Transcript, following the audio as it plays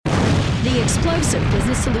The Explosive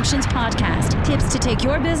Business Solutions Podcast. Tips to take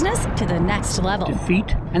your business to the next level.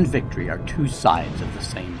 Defeat and victory are two sides of the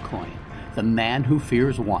same coin. The man who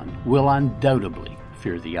fears one will undoubtedly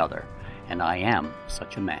fear the other, and I am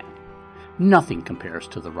such a man. Nothing compares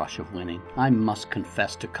to the rush of winning. I must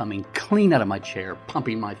confess to coming clean out of my chair,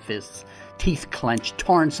 pumping my fists, teeth clenched,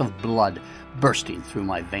 torrents of blood bursting through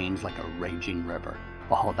my veins like a raging river.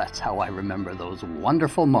 Oh, that's how I remember those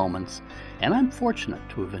wonderful moments, and I'm fortunate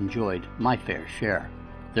to have enjoyed my fair share.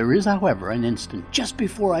 There is, however, an instant just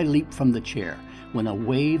before I leap from the chair when a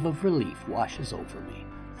wave of relief washes over me.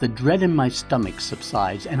 The dread in my stomach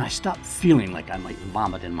subsides, and I stop feeling like I might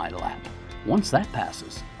vomit in my lap. Once that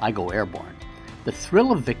passes, I go airborne. The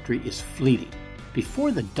thrill of victory is fleeting.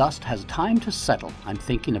 Before the dust has time to settle, I'm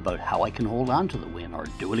thinking about how I can hold on to the win or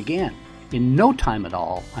do it again. In no time at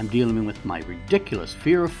all, I'm dealing with my ridiculous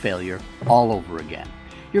fear of failure all over again.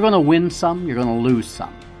 You're going to win some, you're going to lose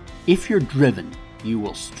some. If you're driven, you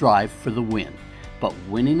will strive for the win. But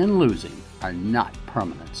winning and losing are not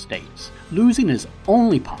permanent states. Losing is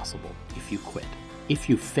only possible if you quit. If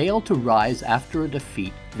you fail to rise after a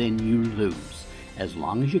defeat, then you lose. As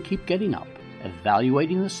long as you keep getting up,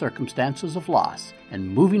 evaluating the circumstances of loss, and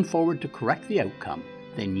moving forward to correct the outcome,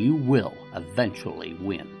 then you will eventually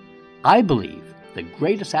win. I believe the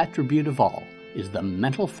greatest attribute of all is the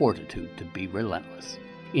mental fortitude to be relentless.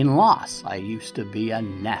 In loss, I used to be a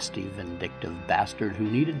nasty, vindictive bastard who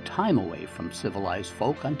needed time away from civilized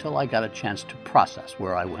folk until I got a chance to process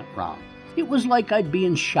where I went wrong. It was like I'd be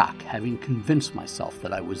in shock, having convinced myself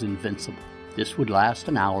that I was invincible. This would last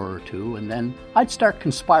an hour or two, and then I'd start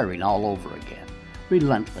conspiring all over again.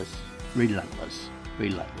 Relentless, relentless,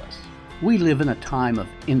 relentless. We live in a time of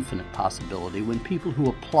infinite possibility when people who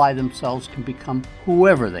apply themselves can become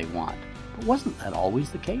whoever they want. But wasn't that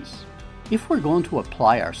always the case? If we're going to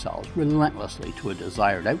apply ourselves relentlessly to a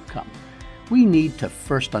desired outcome, we need to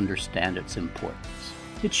first understand its importance.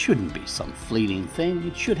 It shouldn't be some fleeting thing.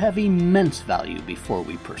 It should have immense value before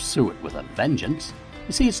we pursue it with a vengeance.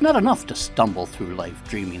 You see, it's not enough to stumble through life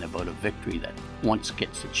dreaming about a victory that, once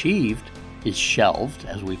gets achieved, is shelved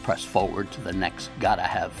as we press forward to the next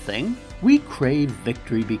gotta-have thing. We crave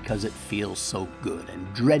victory because it feels so good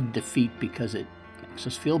and dread defeat because it makes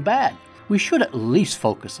us feel bad. We should at least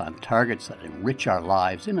focus on targets that enrich our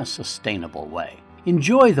lives in a sustainable way.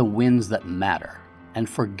 Enjoy the wins that matter and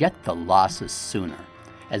forget the losses sooner,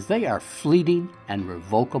 as they are fleeting and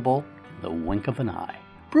revocable in the wink of an eye.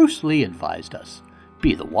 Bruce Lee advised us,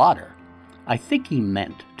 be the water. I think he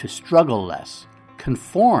meant to struggle less,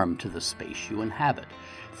 conform to the space you inhabit,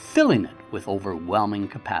 filling it with overwhelming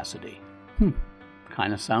capacity.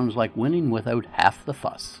 Kind of sounds like winning without half the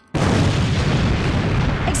fuss.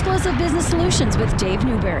 Explosive Business Solutions with Dave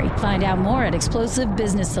Newberry. Find out more at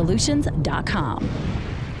explosivebusinesssolutions.com.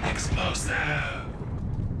 Explosive.